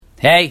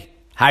Hey,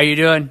 how you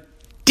doing?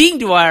 Dean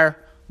Dwyer.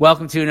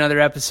 Welcome to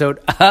another episode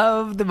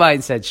of The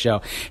Mindset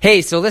Show.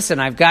 Hey, so listen,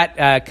 I've got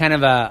kind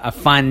of a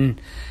fun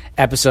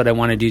episode I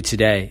want to do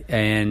today,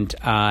 and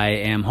I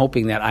am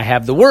hoping that I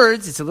have the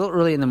words. It's a little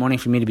early in the morning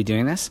for me to be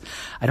doing this.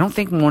 I don't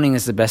think morning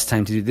is the best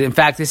time to do this. In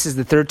fact, this is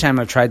the third time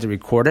I've tried to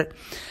record it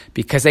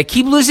because I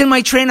keep losing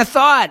my train of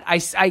thought.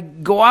 I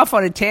go off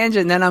on a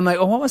tangent, and then I'm like,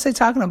 oh, what was I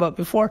talking about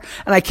before?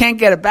 And I can't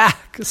get it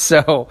back.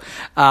 So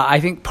I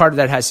think part of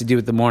that has to do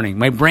with the morning.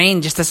 My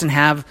brain just doesn't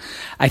have.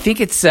 I think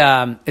it's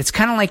kind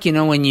of like, you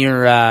know, when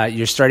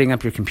you're starting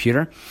up your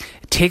computer.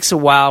 It takes a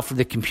while for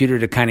the computer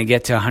to kind of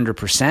get to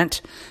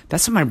 100%.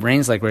 That's what my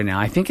brain's like right now.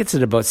 I think it's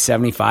at about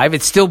 75.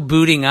 It's still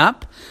booting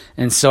up,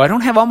 and so I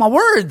don't have all my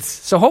words.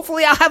 So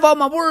hopefully I'll have all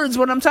my words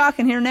when I'm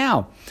talking here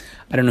now.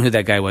 I don't know who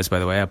that guy was, by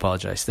the way. I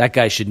apologize. That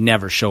guy should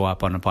never show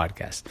up on a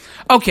podcast.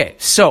 Okay,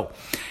 so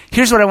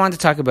here's what I wanted to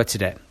talk about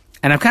today.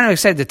 And I'm kind of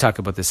excited to talk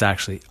about this,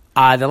 actually.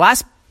 The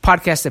last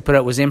podcast I put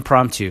out was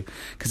impromptu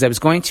because I was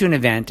going to an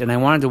event, and I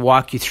wanted to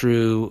walk you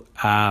through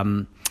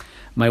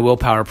my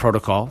willpower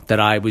protocol that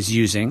I was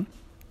using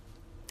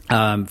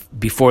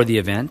before the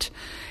event.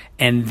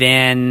 And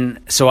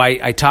then, so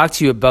I talked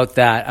to you about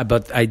that,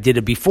 I did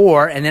it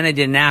before, and then I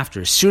did an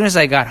after. As soon as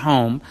I got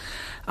home,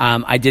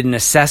 I did an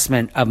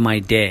assessment of my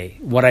day.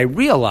 What I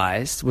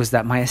realized was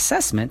that my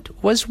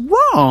assessment was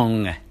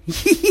wrong.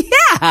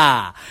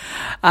 Yeah!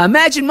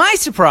 Imagine my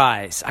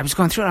surprise. I was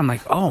going through it. I'm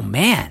like, oh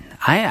man,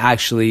 I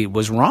actually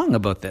was wrong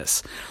about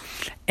this.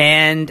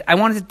 And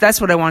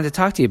that's what I wanted to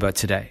talk to you about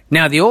today.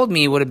 Now, the old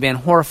me would have been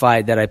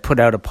horrified that I put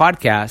out a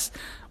podcast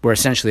where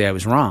essentially I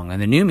was wrong.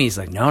 And the new me is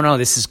like, no,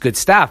 this is good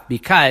stuff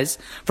because,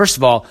 first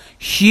of all,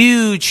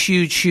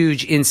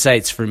 huge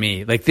insights for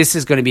me. Like, this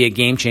is going to be a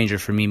game changer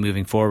for me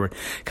moving forward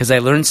because I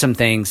learned some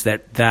things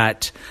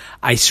that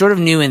I sort of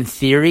knew in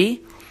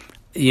theory,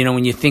 you know,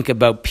 when you think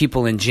about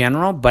people in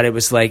general, but it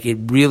was like it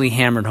really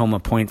hammered home a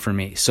point for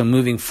me. So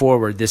moving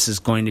forward, this is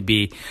going to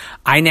be,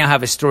 I now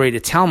have a story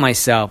to tell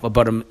myself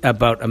about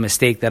a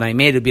mistake that I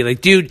made. It'd be like,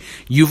 dude,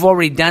 you've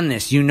already done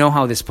this. You know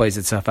how this plays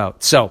itself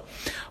out. So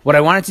what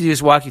I wanted to do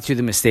is walk you through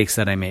the mistakes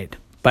that I made.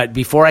 But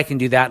before I can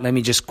do that, let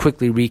me just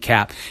quickly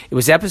recap. It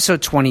was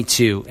episode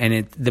 22,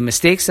 and the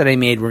mistakes that I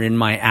made were in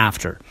my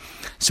after.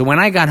 So when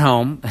I got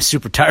home, I'm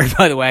super tired,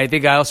 by the way. I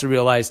think I also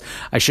realized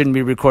I shouldn't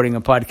be recording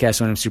a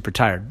podcast when I'm super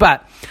tired.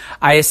 But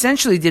I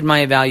essentially did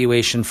my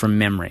evaluation from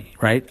memory,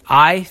 right?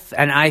 I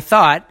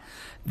thought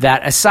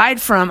that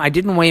aside from, I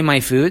didn't weigh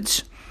my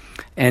foods,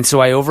 and so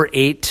I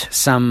overate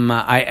some,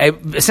 I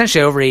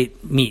essentially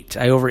overate meat.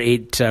 I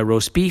overate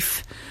roast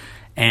beef,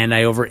 and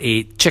I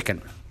overate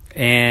chicken.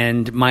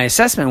 And my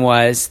assessment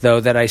was, though,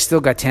 that I still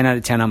got 10 out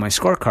of 10 on my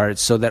scorecard,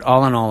 so that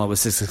all in all, it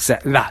was a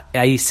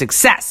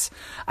success.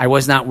 I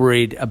was not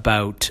worried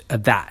about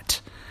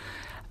that.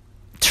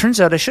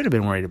 Turns out I should have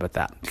been worried about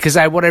that. Because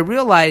what I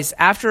realized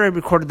after I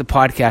recorded the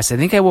podcast, I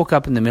think I woke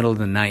up in the middle of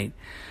the night,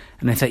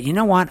 and I thought, you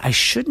know what? I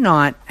should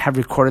not have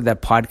recorded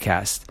that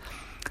podcast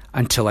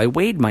until I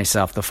weighed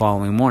myself the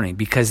following morning,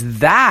 because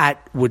that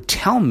would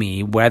tell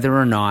me whether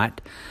or not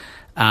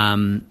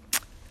I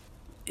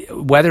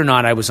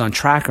was on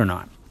track or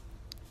not.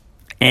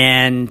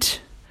 And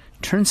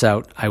turns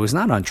out I was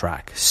not on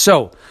track.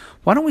 So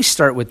why don't we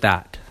start with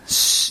that?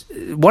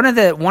 One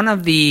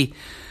of the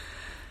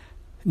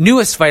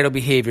newest vital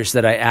behaviors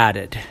that I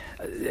added,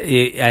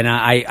 and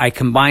I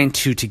combined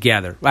two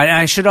together.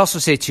 I should also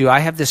say, too, I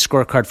have this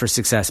scorecard for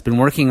success. Been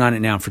working on it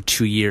now for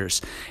 2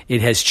 years.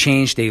 It has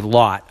changed a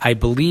lot. I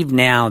believe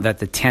now that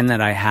the 10 that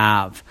I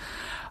have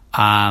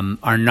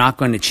are not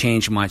going to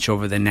change much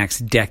over the next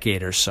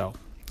decade or so.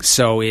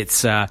 So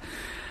it's you're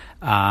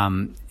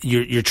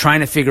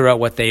trying to figure out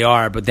what they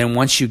are, but then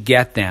once you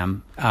get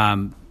them,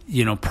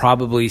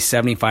 probably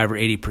 75 or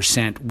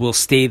 80% will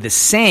stay the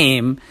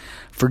same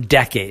for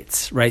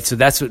decades, right? So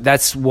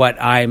that's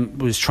what I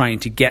was trying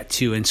to get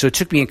to, and so it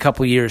took me a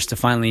couple of years to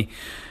finally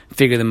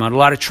figure them out. A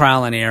lot of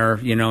trial and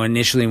error. You know,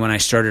 initially when I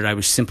started, I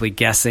was simply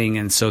guessing,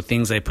 and so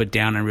things I put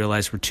down I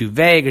realized were too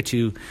vague or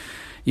too,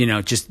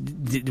 just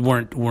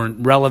weren't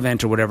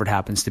relevant or whatever it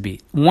happens to be.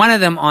 One of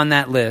them on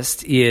that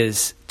list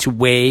is to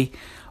weigh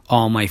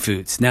all my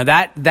foods. Now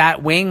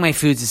that weighing my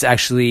foods is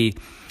actually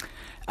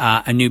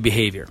a new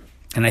behavior,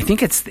 and I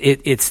think it's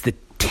the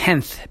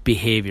 10th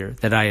behavior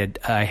that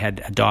I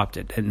had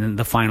adopted, and then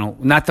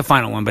not the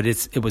final one, but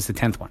it was the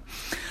 10th one.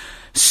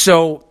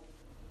 So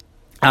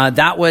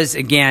that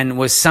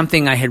was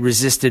something I had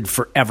resisted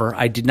forever.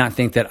 I did not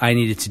think that I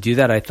needed to do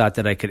that. I thought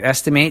that I could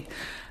estimate.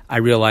 I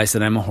realized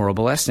that I'm a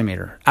horrible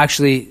estimator.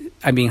 Actually,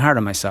 I'm being hard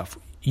on myself.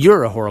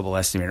 You're a horrible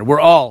estimator.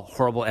 We're all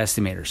horrible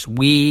estimators.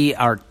 We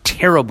are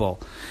terrible.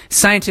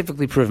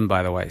 Scientifically proven,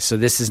 by the way. So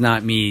this is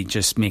not me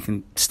just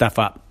making stuff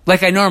up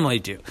like I normally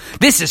do.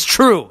 This is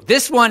true.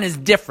 This one is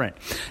different.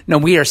 No,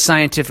 we are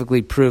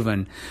scientifically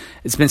proven.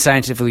 It's been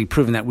scientifically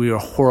proven that we are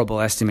horrible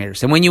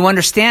estimators. And when you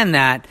understand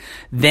that,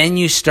 then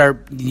you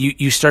start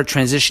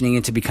transitioning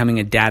into becoming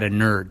a data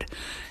nerd.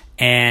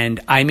 And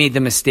I made the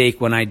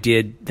mistake when I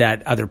did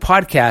that other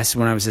podcast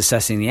when I was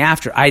assessing the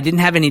after. I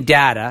didn't have any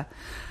data.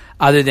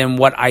 other than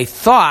what I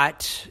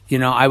thought.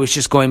 I was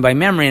just going by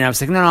memory, and I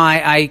was like, no,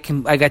 I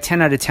got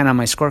 10 out of 10 on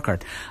my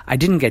scorecard. I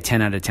didn't get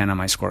 10 out of 10 on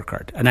my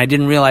scorecard, and I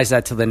didn't realize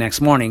that till the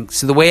next morning.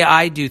 So the way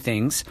I do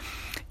things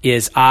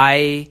is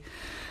I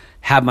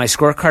have my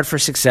scorecard for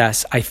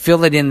success. I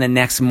fill it in the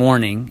next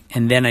morning,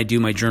 and then I do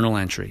my journal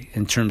entry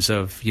in terms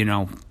of,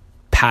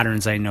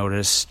 patterns I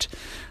noticed,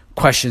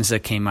 questions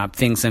that came up,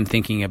 things I'm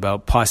thinking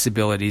about,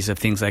 possibilities of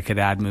things I could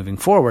add moving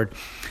forward.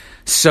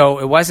 So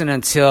it wasn't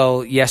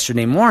until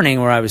yesterday morning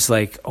where I was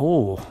like,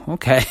 oh,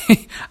 okay.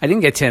 I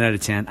didn't get 10 out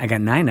of 10. I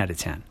got 9 out of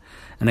 10.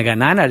 And I got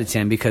 9 out of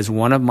 10 because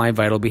one of my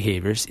vital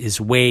behaviors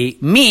is weigh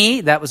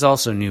me. That was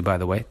also new, by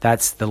the way.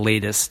 That's the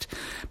latest.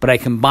 But I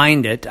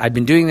combined it. I've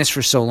been doing this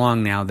for so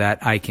long now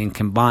that I can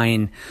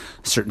combine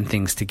certain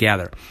things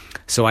together.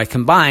 So I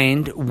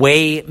combined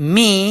weigh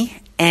me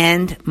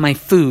and my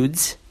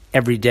foods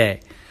every day.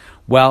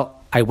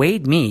 Well, I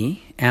weighed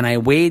me and I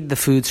weighed the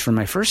foods for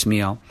my first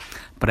meal,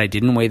 but I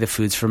didn't weigh the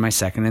foods for my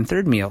second and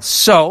third meal.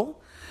 So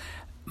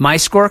my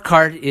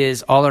scorecard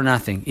is all or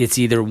nothing. It's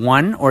either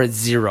 1 or it's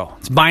 0.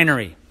 It's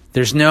binary.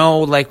 There's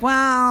no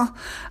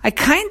I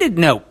kind of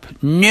nope.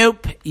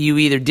 Nope. You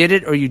either did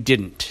it or you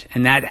didn't.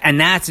 And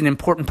that's an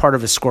important part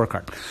of a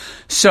scorecard.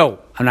 So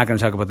I'm not going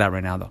to talk about that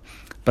right now though.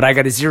 But I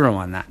got a 0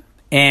 on that.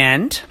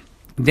 And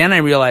then I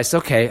realized,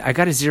 okay, I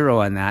got a 0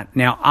 on that.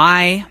 Now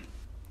I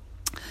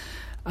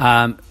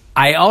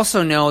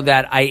also know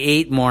that I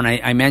ate more, and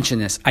I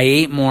mentioned this. I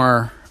ate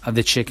more of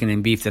the chicken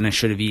and beef than I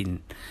should have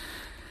eaten.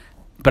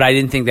 But I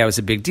didn't think that was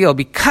a big deal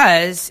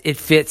because it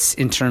fits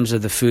in terms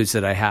of the foods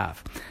that I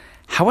have.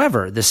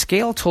 However, the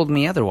scale told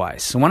me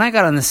otherwise. So when I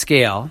got on the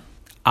scale,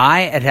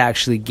 I had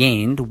actually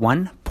gained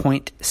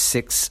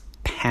 1.6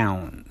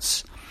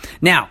 pounds.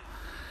 Now,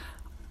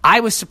 I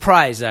was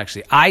surprised,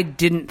 actually. I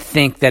didn't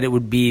think that it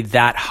would be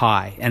that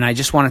high. And I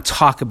just want to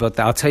talk about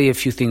that. I'll tell you a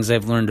few things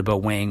I've learned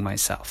about weighing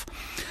myself.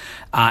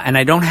 And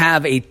I don't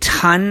have a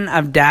ton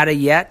of data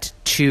yet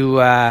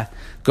to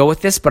go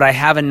with this, but I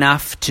have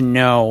enough to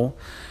know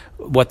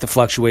what the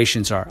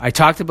fluctuations are. I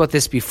talked about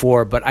this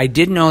before, but I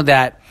did know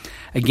that,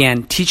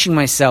 again, teaching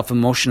myself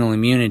emotional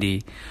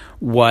immunity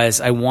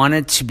was I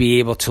wanted to be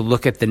able to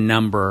look at the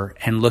number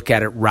and look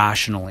at it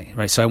rationally,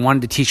 right? So I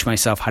wanted to teach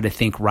myself how to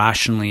think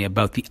rationally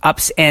about the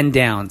ups and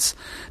downs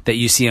that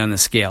you see on the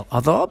scale.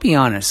 Although I'll be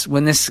honest,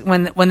 when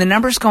the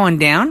number's going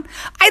down,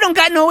 I don't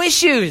got no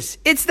issues.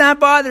 It's not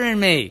bothering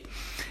me.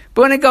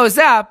 But when it goes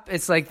up,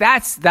 it's like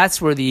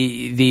that's where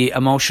the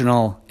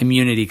emotional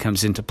immunity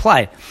comes into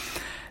play.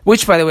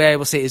 Which, by the way, I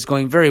will say is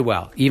going very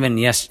well. Even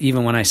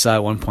when I saw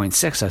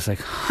 1.6, I was like,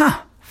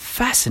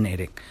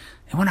 fascinating.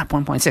 It went up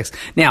 1.6.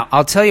 Now,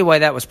 I'll tell you why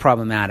that was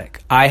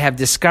problematic. I have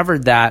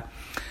discovered that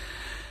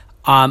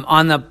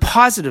on the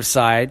positive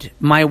side,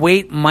 my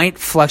weight might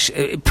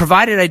fluctuate,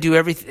 provided I do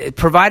everything,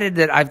 provided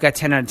that I've got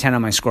 10 out of 10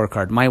 on my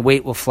scorecard, my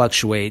weight will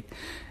fluctuate.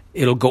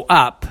 It'll go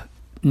up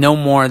no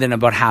more than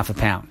about half a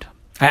pound.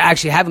 I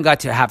actually haven't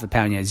got to half a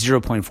pound yet,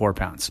 0.4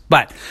 pounds.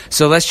 But,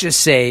 so let's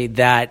just say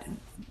that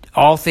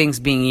all things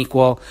being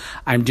equal,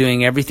 I'm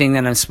doing everything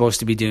that I'm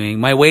supposed to be doing.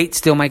 My weight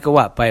still might go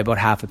up by about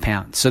half a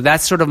pound. So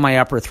that's sort of my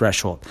upper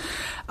threshold.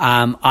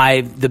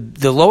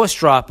 The lowest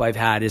drop I've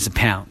had is a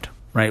pound,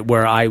 right?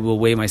 Where I will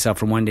weigh myself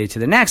from one day to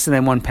the next and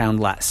then 1 pound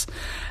less.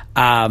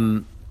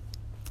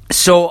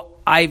 So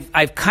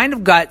I've kind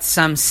of got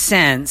some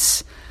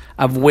sense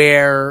of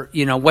where,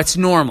 what's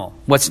normal.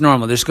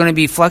 There's going to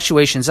be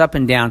fluctuations up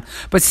and down.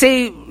 But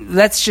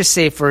let's just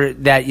say for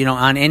that,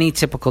 on any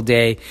typical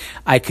day,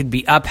 I could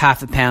be up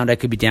half a pound, I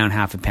could be down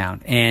half a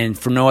pound. And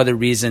for no other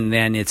reason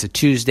than it's a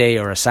Tuesday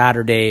or a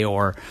Saturday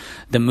or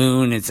the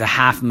moon, it's a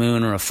half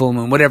moon or a full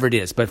moon, whatever it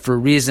is. But for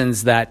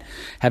reasons that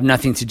have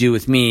nothing to do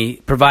with me,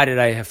 provided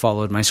I have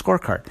followed my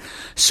scorecard.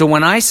 So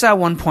when I saw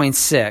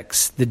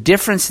 1.6, the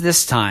difference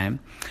this time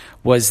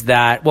was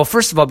that, well,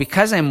 first of all,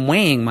 because I'm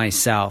weighing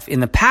myself,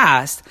 in the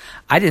past,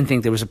 I didn't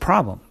think there was a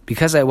problem.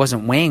 Because I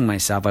wasn't weighing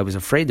myself, I was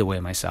afraid to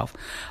weigh myself.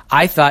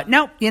 I thought,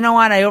 nope, you know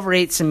what, I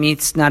overate some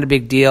meats, not a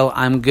big deal,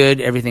 I'm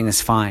good, everything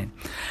is fine.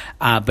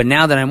 But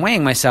now that I'm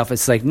weighing myself,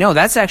 it's like, no,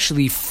 that's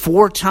actually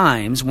 4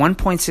 times,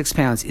 1.6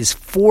 pounds is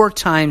 4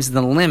 times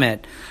the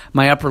limit,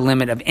 my upper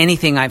limit of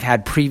anything I've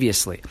had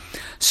previously.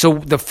 So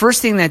the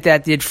first thing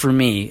that did for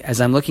me,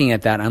 as I'm looking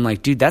at that, I'm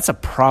like, dude, that's a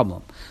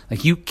problem.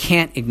 Like, you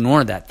can't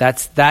ignore that.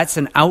 That's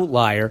an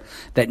outlier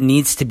that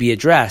needs to be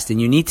addressed. And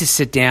you need to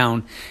sit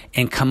down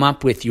and come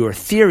up with your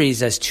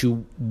theories as to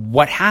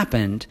what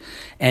happened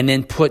and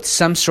then put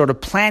some sort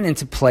of plan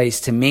into place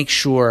to make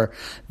sure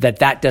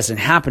that doesn't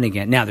happen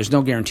again. Now, there's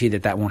no guarantee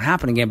that won't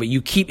happen again, but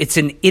it's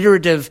an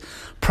iterative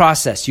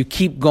process. You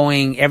keep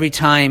going every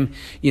time,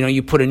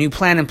 you put a new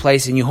plan in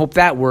place and you hope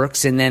that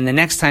works. And then the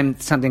next time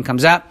something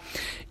comes up,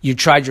 you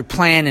tried your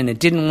plan and it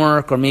didn't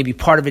work, or maybe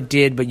part of it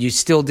did, but you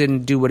still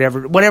didn't do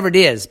whatever it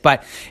is.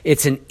 But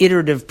it's an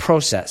iterative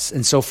process.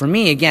 And so for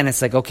me, again, it's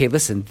like, okay,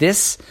 listen,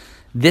 this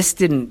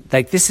didn't,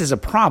 like, this is a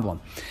problem.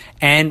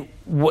 And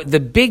the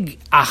big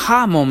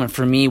aha moment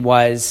for me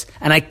was,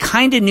 and I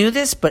kind of knew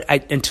this, but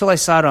until I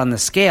saw it on the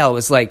scale, it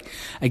was like,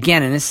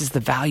 again, and this is the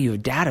value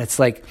of data. It's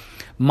like,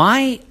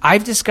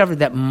 I've discovered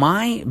that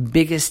my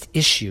biggest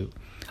issue,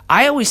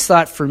 I always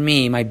thought for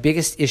me, my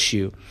biggest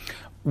issue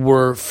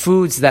were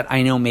foods that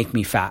I know make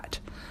me fat,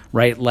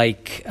 right?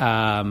 Like,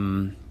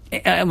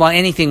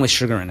 anything with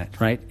sugar in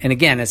it, right? And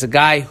again, as a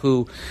guy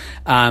who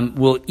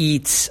will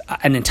eat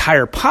an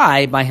entire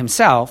pie by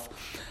himself,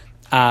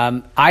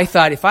 I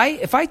thought if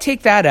I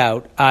take that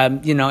out,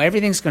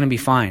 everything's going to be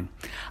fine.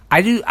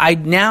 I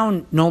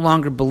now no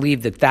longer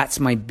believe that that's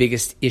my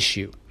biggest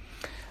issue.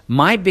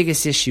 My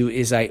biggest issue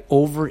is I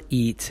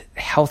overeat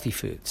healthy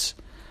foods,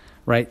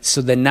 right?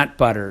 So the nut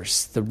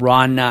butters, the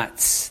raw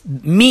nuts,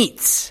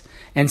 meats.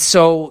 And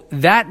so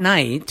that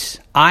night,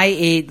 I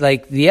ate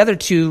like the other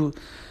two.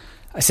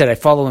 I said I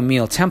follow a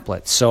meal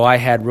template. So I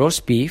had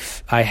roast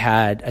beef, I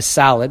had a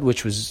salad,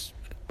 which was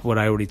what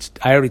I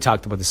already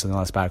talked about this in the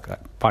last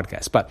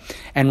podcast,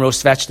 and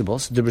roast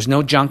vegetables. There was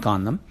no junk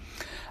on them.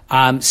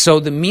 So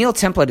the meal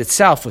template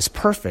itself was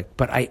perfect,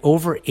 but I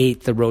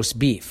overate the roast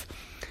beef.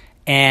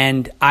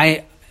 And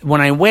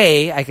when I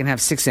weigh, I can have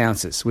 6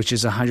 ounces, which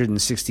is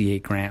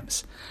 168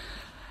 grams.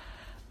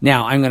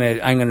 Now I'm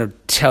gonna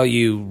tell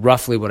you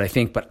roughly what I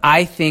think, but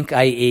I think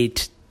I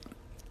ate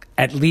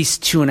at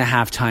least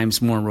 2.5 times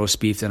more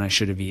roast beef than I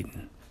should have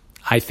eaten.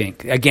 I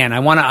think. Again, I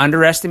want to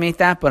underestimate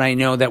that, but I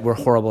know that we're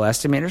horrible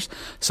estimators.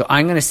 So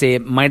I'm going to say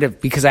it might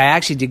have, because I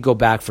actually did go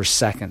back for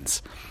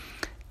seconds.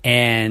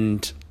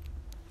 And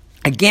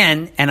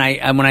again, when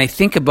I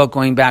think about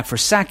going back for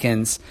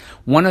seconds,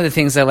 one of the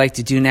things I like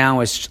to do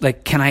now is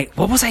like,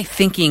 what was I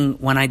thinking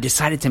when I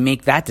decided to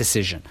make that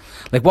decision?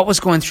 Like, what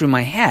was going through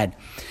my head?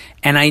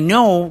 And I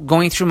know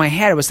going through my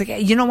head, I was like,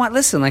 hey, you know what?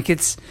 Listen, like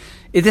this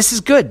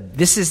is good.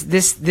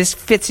 This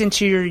fits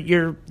into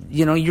your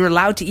you're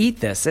allowed to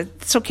eat this.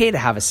 It's okay to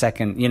have a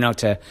second,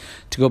 to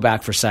go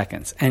back for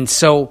seconds. And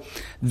so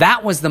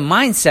that was the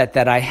mindset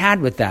that I had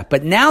with that.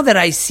 But now that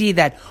I see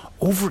that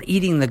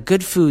overeating the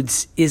good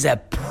foods is a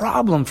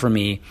problem for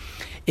me,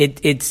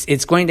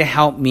 it's going to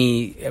help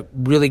me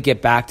really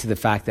get back to the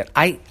fact that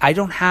I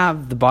don't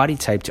have the body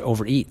type to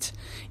overeat,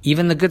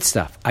 even the good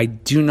stuff. I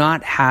do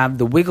not have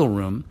the wiggle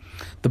room.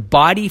 The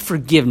body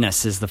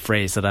forgiveness is the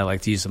phrase that I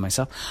like to use of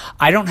myself.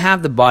 I don't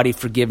have the body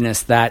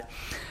forgiveness that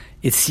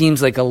it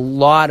seems like a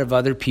lot of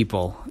other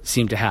people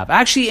seem to have.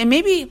 Actually, and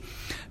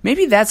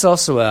maybe that's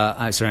also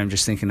sorry, I'm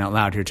just thinking out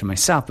loud here to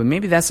myself, but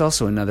maybe that's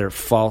also another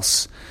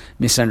false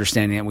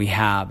misunderstanding that we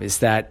have, is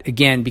that,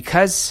 again,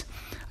 because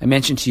I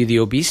mentioned to you the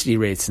obesity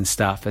rates and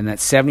stuff, and that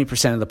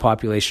 70% of the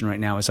population right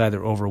now is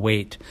either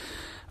overweight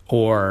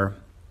or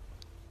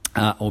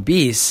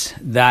obese,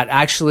 that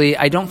actually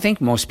I don't think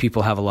most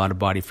people have a lot of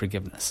body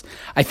forgiveness.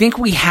 I think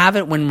we have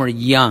it when we're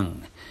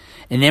young,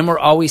 and then we're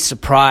always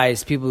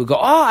surprised. People who go,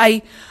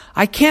 oh,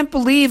 I can't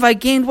believe I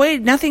gained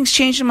weight. Nothing's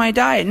changed in my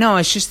diet. No,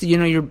 it's just,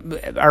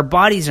 our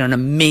bodies are an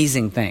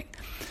amazing thing,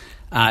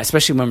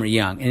 especially when we're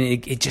young.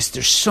 And it just,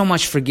 there's so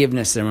much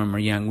forgiveness there when we're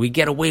young. We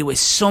get away with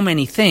so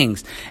many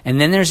things. And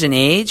then there's an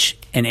age,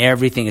 and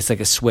everything is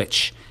like a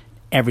switch.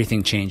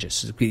 Everything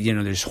changes.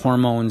 There's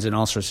hormones and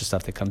all sorts of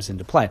stuff that comes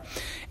into play.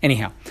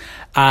 Anyhow,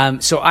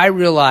 so I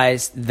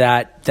realized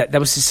that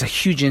was just a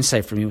huge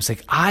insight for me. It was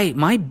like,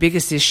 my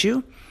biggest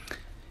issue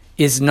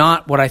is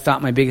not what I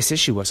thought my biggest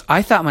issue was.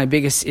 I thought my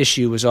biggest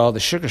issue was all the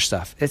sugar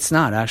stuff. It's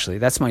not, actually.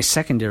 That's my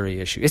secondary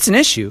issue. It's an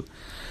issue,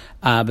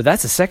 but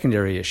that's a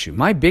secondary issue.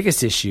 My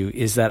biggest issue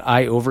is that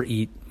I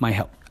overeat my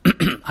health.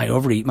 I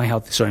overeat my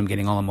health. Sorry, I'm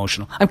getting all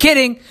emotional. I'm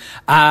kidding.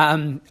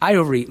 I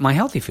overeat my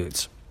healthy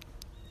foods.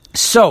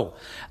 So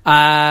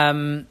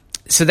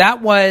that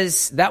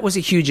was a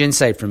huge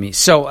insight for me.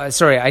 So,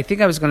 sorry, I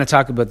think I was going to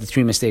talk about the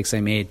 3 mistakes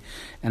I made,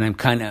 and I'm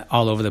kind of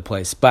all over the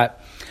place.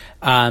 But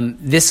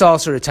this all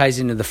sort of ties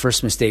into the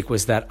first mistake,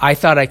 was that I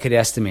thought I could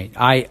estimate.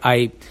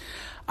 I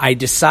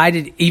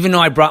decided, even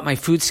though I brought my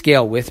food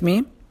scale with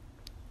me,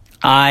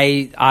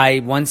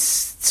 I once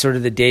sort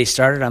of the day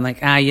started, I'm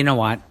like, you know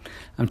what?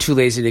 I'm too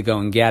lazy to go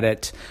and get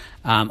it.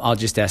 I'll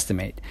just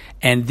estimate.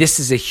 And this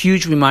is a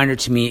huge reminder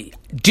to me,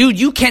 dude,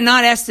 you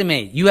cannot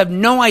estimate. You have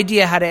no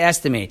idea how to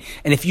estimate.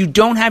 And if you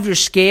don't have your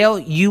scale,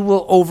 you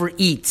will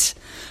overeat.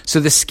 So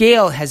the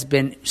scale has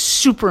been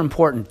super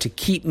important to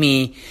keep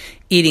me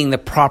eating the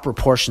proper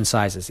portion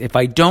sizes. If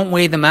I don't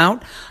weigh them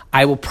out,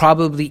 I will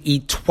probably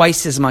eat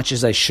twice as much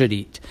as I should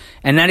eat.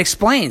 And it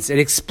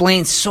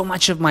explains so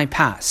much of my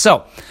past.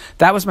 So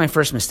that was my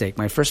first mistake.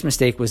 My first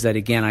mistake was that,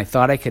 again, I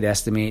thought I could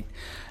estimate.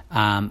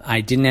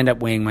 I didn't end up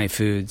weighing my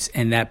foods,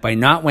 and that by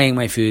not weighing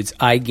my foods,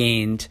 I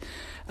gained,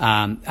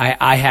 I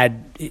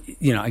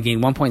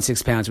gained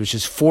 1.6 pounds, which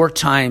is 4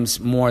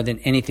 times more than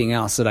anything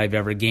else that I've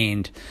ever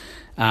gained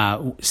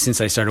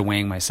since I started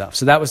weighing myself.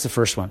 So that was the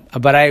first one.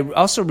 But I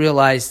also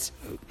realized,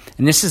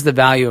 and this is the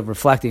value of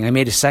reflecting, I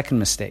made a second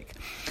mistake.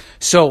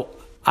 So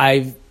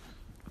I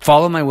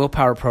followed my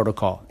willpower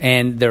protocol,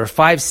 and there are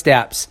 5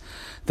 steps.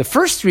 The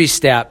first 3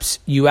 steps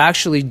you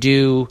actually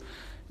do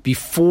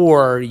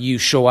before you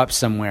show up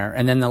somewhere.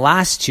 And then the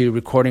last 2,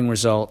 recording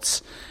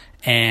results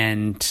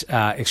and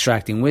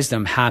extracting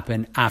wisdom,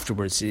 happen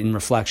afterwards in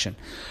reflection.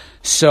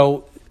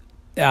 So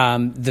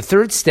the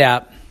third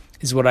step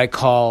is what I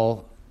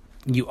call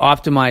you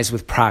optimize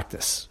with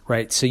practice,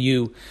 right? So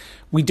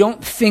we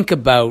don't think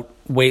about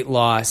weight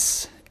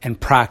loss and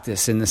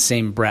practice in the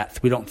same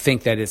breath. We don't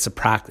think that it's a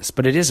practice,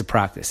 but it is a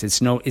practice. It's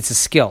a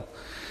skill.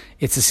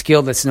 It's a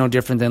skill that's no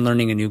different than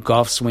learning a new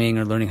golf swing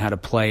or learning how to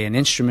play an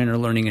instrument or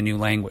learning a new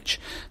language.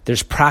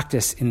 There's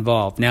practice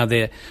involved. Now,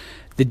 the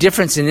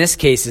difference in this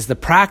case is the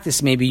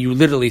practice, maybe you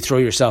literally throw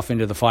yourself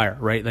into the fire,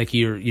 right? Like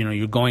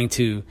you're going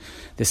to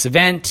this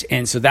event,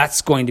 and so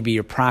that's going to be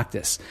your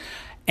practice.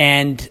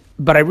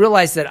 But I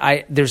realized that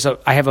I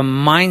have a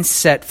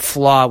mindset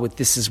flaw with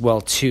this as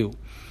well too.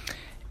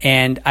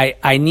 And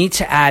I need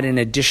to add an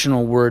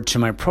additional word to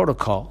my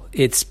protocol.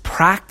 It's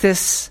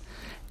practice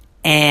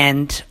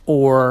and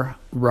or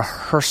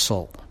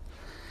rehearsal.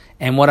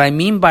 And what I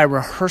mean by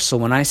rehearsal,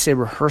 when I say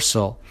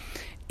rehearsal,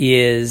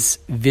 is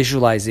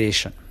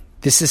visualization.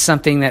 This is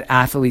something that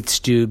athletes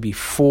do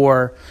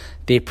before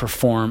they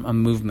perform a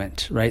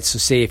movement, right? So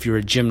say if you're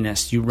a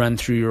gymnast, you run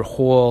through your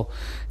whole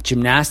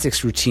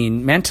gymnastics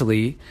routine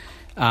mentally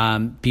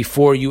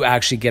before you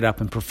actually get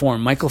up and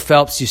perform. Michael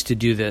Phelps used to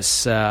do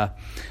this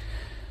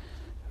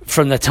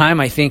from the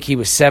time I think he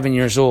was 7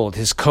 years old.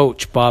 His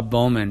coach, Bob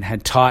Bowman,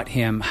 had taught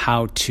him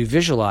how to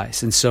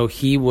visualize. And so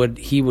he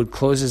would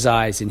close his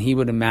eyes and he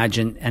would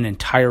imagine an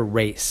entire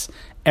race,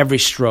 every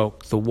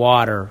stroke, the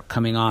water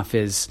coming off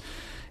his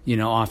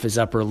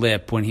upper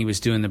lip when he was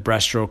doing the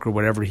breaststroke or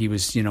whatever he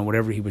was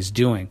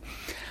doing.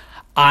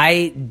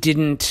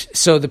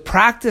 So the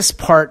practice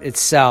part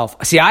itself,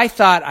 I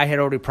thought I had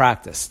already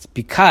practiced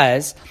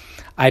because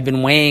I've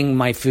been weighing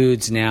my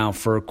foods now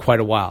for quite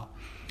a while,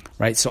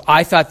 right? So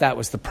I thought that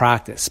was the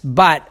practice.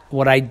 But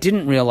what I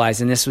didn't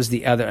realize, and this was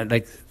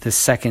the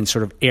second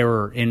sort of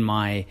error in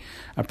my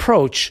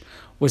approach,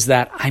 was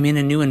that I'm in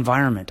a new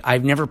environment.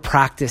 I've never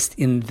practiced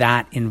in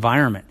that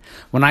environment.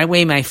 When I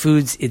weigh my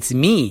foods, it's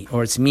me,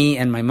 or it's me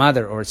and my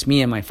mother, or it's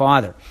me and my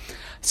father.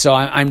 So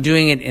I'm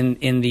doing it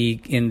in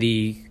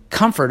the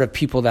comfort of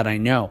people that I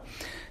know.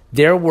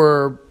 There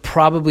were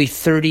probably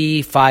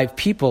 35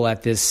 people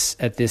at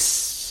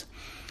this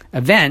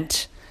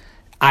event.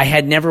 I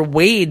had never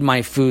weighed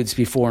my foods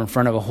before in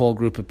front of a whole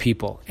group of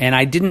people, and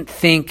I didn't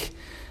think.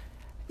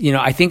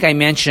 I think I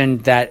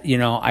mentioned that,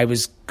 I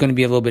was going to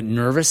be a little bit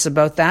nervous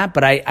about that,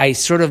 but I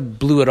sort of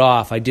blew it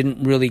off. I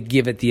didn't really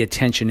give it the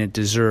attention it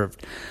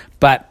deserved.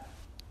 But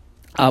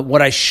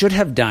what I should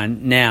have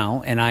done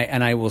now, and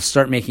I will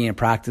start making a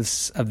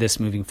practice of this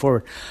moving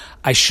forward,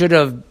 I should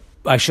have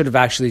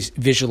actually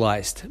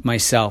visualized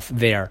myself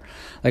there.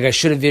 Like I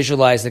should have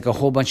visualized like a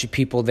whole bunch of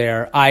people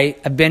there.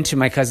 I've been to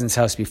my cousin's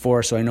house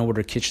before, so I know what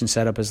her kitchen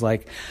setup is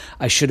like.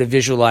 I should have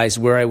visualized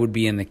where I would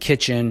be in the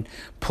kitchen,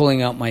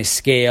 pulling out my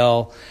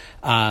scale,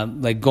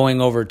 like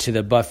going over to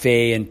the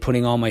buffet and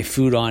putting all my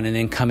food on and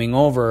then coming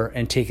over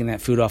and taking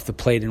that food off the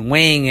plate and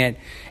weighing it,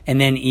 and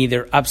then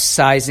either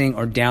upsizing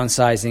or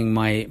downsizing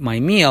my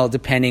meal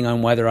depending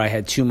on whether I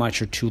had too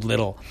much or too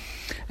little.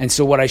 And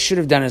so what I should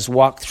have done is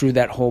walk through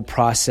that whole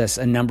process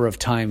a number of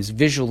times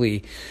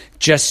visually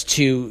just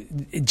to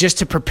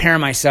prepare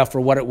myself for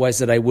what it was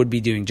that I would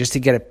be doing, just to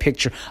get a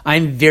picture.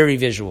 I'm very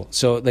visual,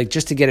 so like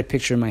just to get a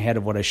picture in my head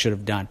of what I should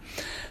have done.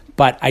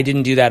 But I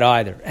didn't do that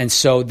either. And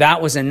so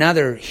that was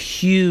another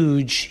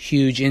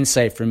huge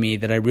insight for me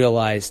that I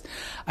realized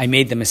I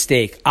made the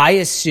mistake. I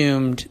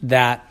assumed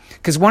that,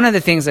 because one of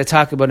the things I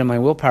talk about in my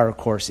willpower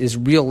course is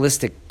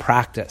realistic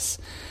practice.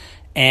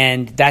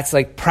 And that's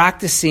like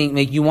practicing,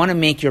 like you want to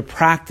make your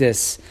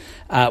practice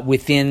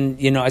within,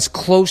 as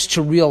close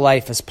to real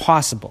life as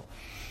possible,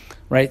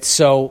 right?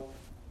 So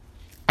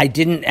I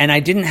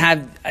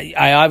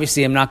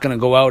obviously am not going to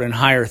go out and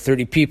hire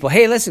 30 people.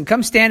 Hey, listen,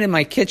 come stand in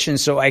my kitchen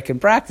so I can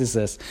practice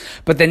this.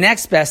 But the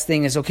next best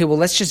thing is, okay, well,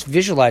 let's just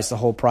visualize the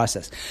whole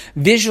process.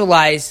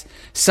 Visualize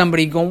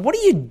somebody going, what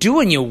are you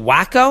doing, you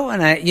wacko?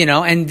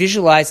 And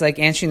visualize like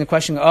answering the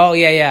question, oh,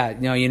 yeah.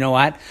 You know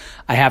what?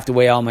 I have to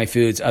weigh all my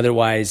foods.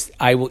 Otherwise,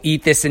 I will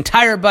eat this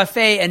entire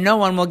buffet and no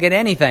one will get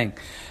anything.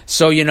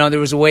 So, there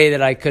was a way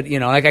that I could,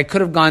 I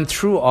could have gone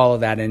through all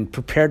of that and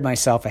prepared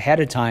myself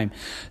ahead of time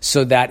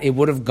so that it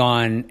would have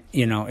gone,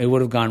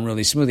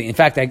 really smoothly. In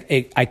fact,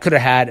 I could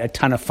have had a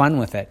ton of fun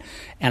with it,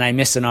 and I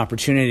missed an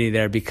opportunity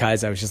there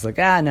because I was just like,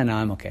 no,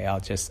 I'm okay.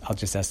 I'll just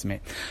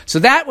estimate. So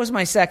that was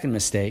my second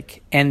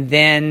mistake. And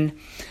then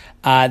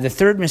the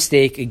third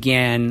mistake,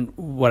 again,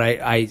 what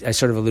I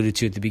sort of alluded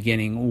to at the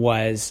beginning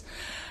was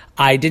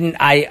I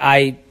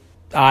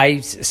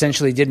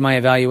essentially did my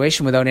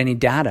evaluation without any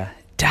data.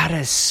 Data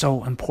is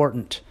so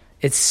important.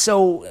 It's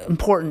so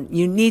important.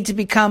 You need to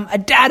become a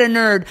data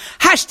nerd.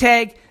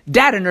 Hashtag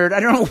data nerd. I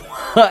don't know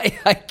why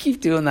I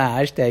keep doing the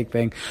hashtag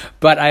thing,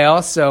 but I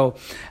also,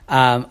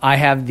 I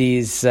have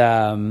these,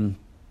 I'm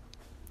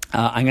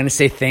going to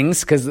say things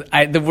because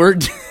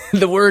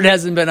the word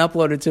hasn't been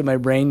uploaded to my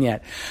brain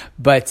yet,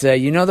 but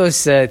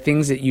those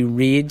things that you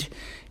read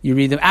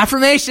them.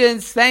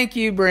 Affirmations. Thank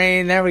you,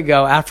 brain. There we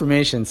go.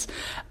 Affirmations.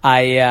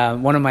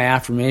 One of my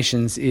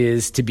affirmations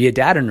is to be a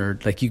data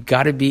nerd. Like you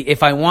got to be,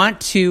 if I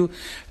want to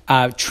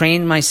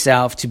train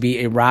myself to be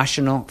a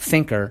rational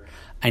thinker,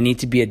 I need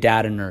to be a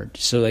data nerd.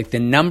 So like the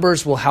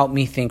numbers will help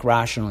me think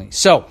rationally.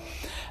 So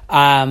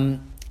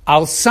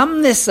I'll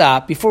sum this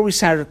up before we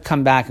start to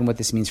come back and what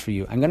this means for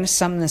you. I'm going to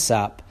sum this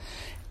up,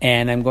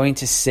 and I'm going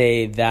to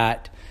say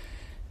that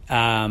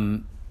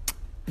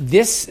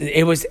this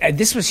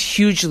was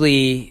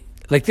hugely,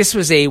 like, this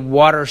was a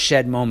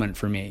watershed moment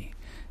for me.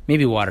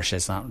 Maybe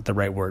watershed's not the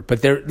right word,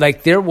 but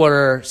there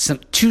were some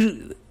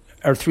 2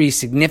 or 3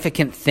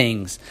 significant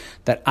things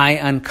that I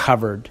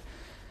uncovered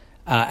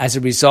as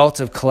a result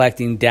of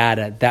collecting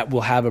data that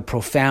will have a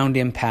profound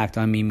impact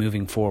on me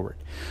moving forward.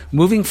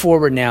 Moving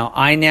forward now,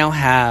 I now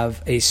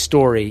have a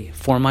story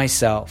for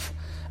myself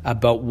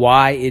about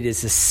why it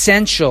is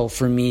essential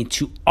for me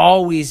to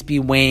always be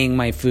weighing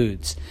my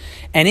foods.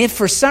 And if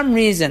for some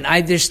reason,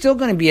 there's still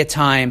going to be a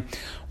time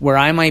where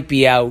I might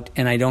be out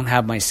and I don't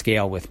have my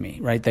scale with me,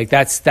 right? Like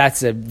that's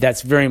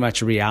very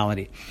much a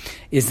reality,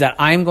 is that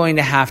I'm going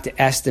to have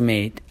to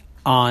estimate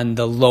on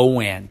the low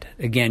end.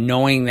 Again,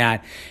 knowing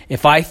that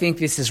if I think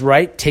this is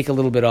right, take a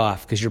little bit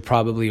off because you're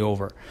probably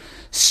over.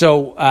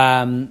 So,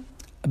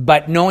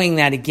 but knowing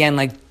that, again,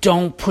 like,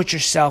 don't put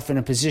yourself in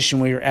a position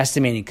where you're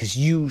estimating because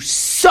you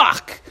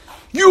suck.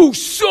 You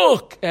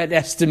suck at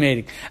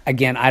estimating.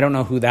 Again, I don't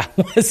know who that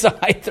was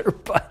either,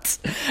 but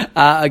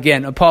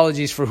again,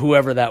 apologies for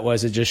whoever that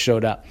was that just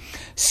showed up.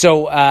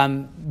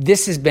 So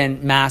this has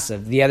been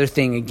massive. The other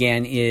thing,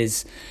 again,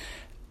 is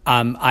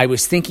I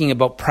was thinking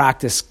about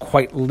practice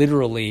quite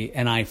literally,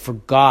 and I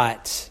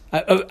forgot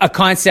a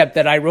concept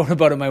that I wrote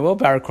about in my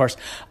willpower course.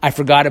 I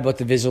forgot about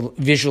the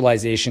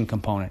visualization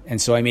component,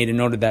 and so I made a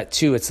note of that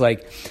too. It's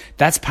like,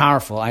 that's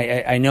powerful.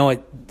 I know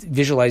it.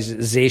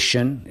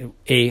 Visualization,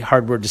 a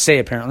hard word to say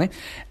apparently,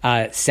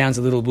 sounds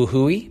a little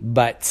boo-hooey,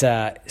 but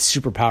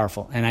super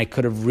powerful. And I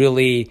could have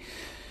really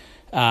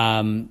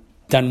done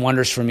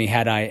wonders for me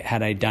had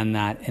I done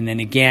that. And then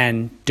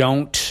again,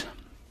 don't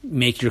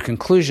make your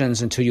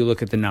conclusions until you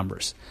look at the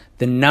numbers.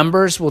 The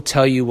numbers will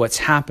tell you what's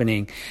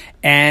happening.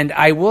 And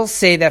I will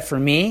say that for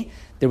me,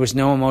 there was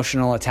no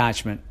emotional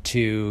attachment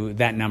to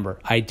that number.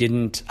 It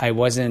didn't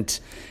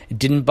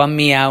bum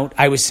me out.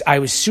 I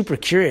was super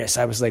curious.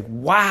 I was like,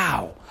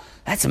 wow,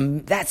 that's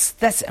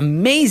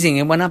amazing.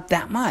 It went up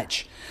that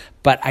much.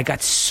 But I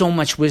got so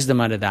much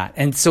wisdom out of that.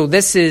 And so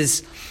I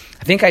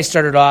think I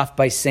started off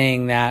by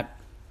saying that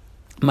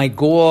my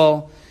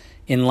goal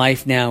in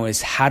life now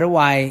is, how do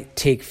I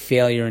take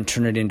failure and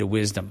turn it into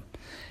wisdom?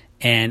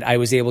 And I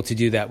was able to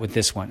do that with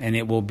this one, and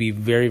it will be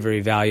very,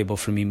 very valuable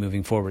for me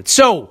moving forward.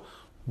 So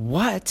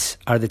what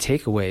are the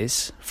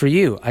takeaways for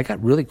you? I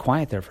got really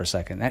quiet there for a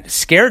second. That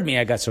scared me.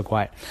 I got so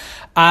quiet.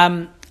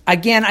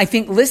 Again, I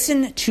think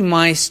listen to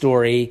my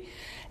story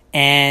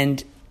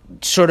and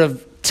sort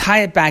of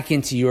tie it back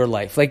into your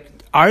life. Like,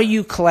 are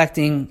you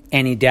collecting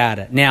any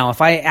data? Now,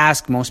 if I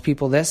ask most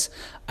people this,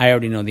 I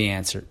already know the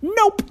answer.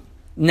 Nope.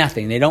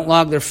 Nothing. They don't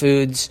log their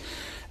foods.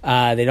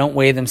 They don't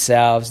weigh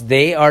themselves.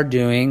 They are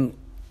doing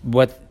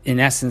what,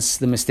 in essence,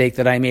 the mistake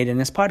that I made in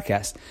this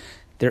podcast.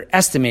 They're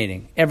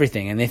estimating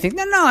everything, and they think,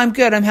 no, I'm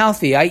good. I'm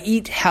healthy. I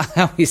eat,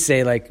 how we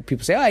say, like,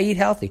 people say, I eat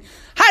healthy.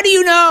 How do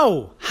you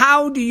know?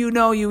 How do you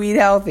know you eat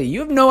healthy?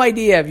 You have no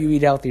idea if you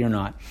eat healthy or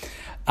not.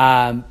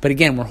 But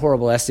again, we're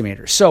horrible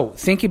estimators. So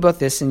think about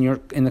this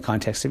in the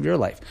context of your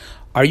life.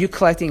 Are you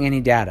collecting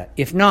any data?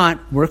 If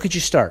not, where could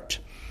you start?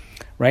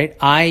 Right?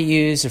 I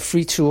use a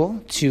free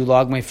tool to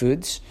log my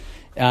foods.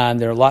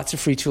 There are lots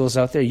of free tools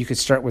out there. You could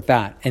start with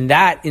that. And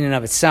that in and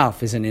of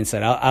itself is an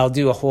insight. I'll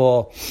do a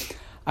whole,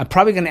 I'm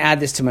probably going to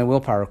add this to my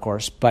willpower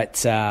course,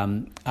 but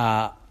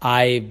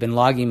I've been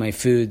logging my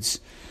foods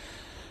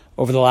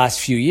over the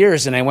last few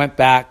years, and I went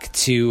back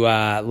to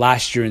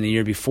last year and the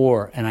year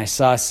before, and I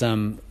saw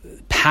some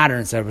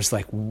patterns that I was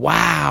like,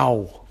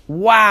 wow,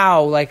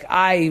 like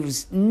I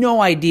was no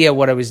idea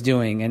what I was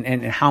doing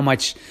and how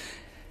much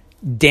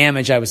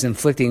damage I was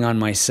inflicting on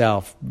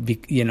myself,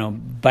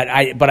 but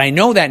I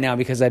know that now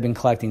because I've been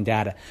collecting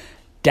data.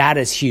 Data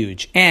is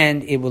huge,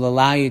 and it will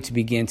allow you to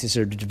begin to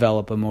sort of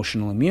develop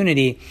emotional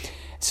immunity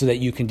so that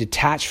you can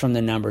detach from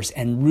the numbers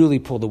and really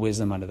pull the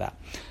wisdom out of that.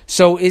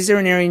 So is there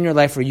an area in your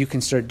life where you can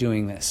start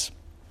doing this?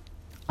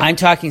 I'm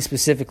talking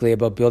specifically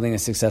about building a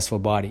successful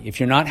body. If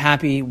you're not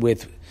happy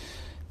with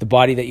the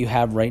body that you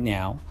have right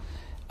now,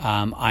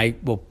 I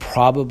will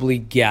probably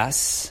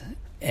guess,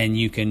 and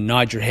you can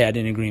nod your head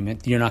in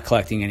agreement, you're not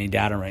collecting any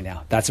data right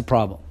now. That's a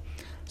problem.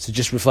 So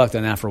just reflect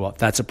on that for a while.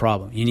 That's a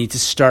problem. You need to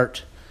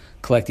start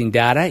collecting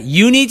data.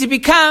 You need to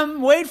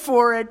become, wait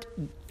for it,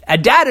 a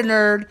data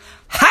nerd.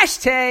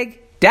 Hashtag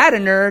data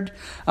nerd.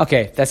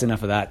 Okay, that's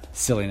enough of that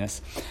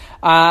silliness.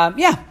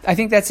 I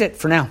think that's it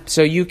for now.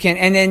 So you can,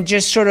 and then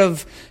just sort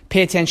of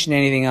pay attention to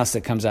anything else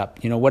that comes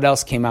up. What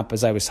else came up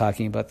as I was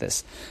talking about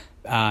this?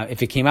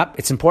 If it came up,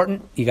 it's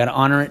important. You got to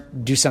honor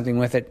it, do something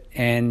with it,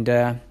 and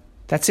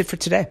that's it for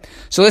today.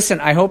 So listen,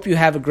 I hope you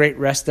have a great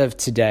rest of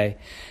today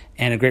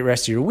and a great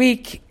rest of your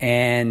week.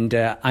 And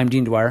I'm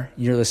Dean Dwyer.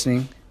 You're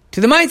listening to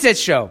The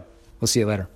Mindset Show. We'll see you later.